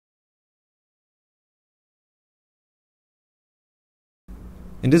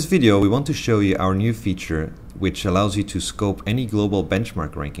In this video, we want to show you our new feature which allows you to scope any global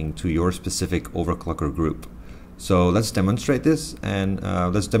benchmark ranking to your specific overclocker group. So let's demonstrate this, and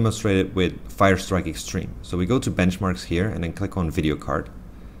let's demonstrate it with Firestrike Extreme. So we go to benchmarks here and then click on video card.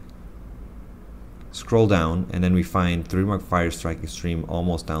 Scroll down and then we find 3DMark Firestrike Extreme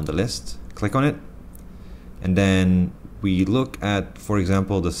almost down the list. Click on it and then we look at, for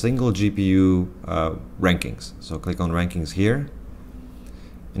example, the single GPU rankings. So click on rankings here.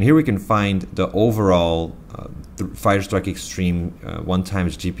 And here we can find the overall Firestrike Extreme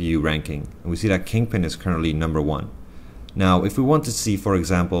 1x GPU ranking. And we see that Kingpin is currently #1. Now, if we want to see, for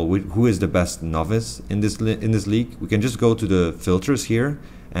example, who is the best novice in this league, we can just go to the filters here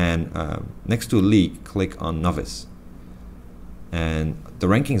and next to league, click on novice. And the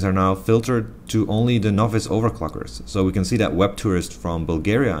rankings are now filtered to only the novice overclockers. So we can see that Web Tourist from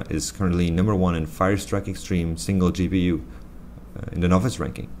Bulgaria is currently #1 in Firestrike Extreme single GPU in the novice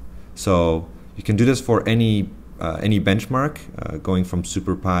ranking. So you can do this for any benchmark, going from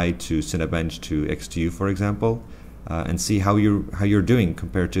SuperPi to Cinebench to XTU, for example, and see how you're doing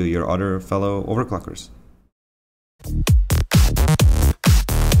compared to your other fellow overclockers.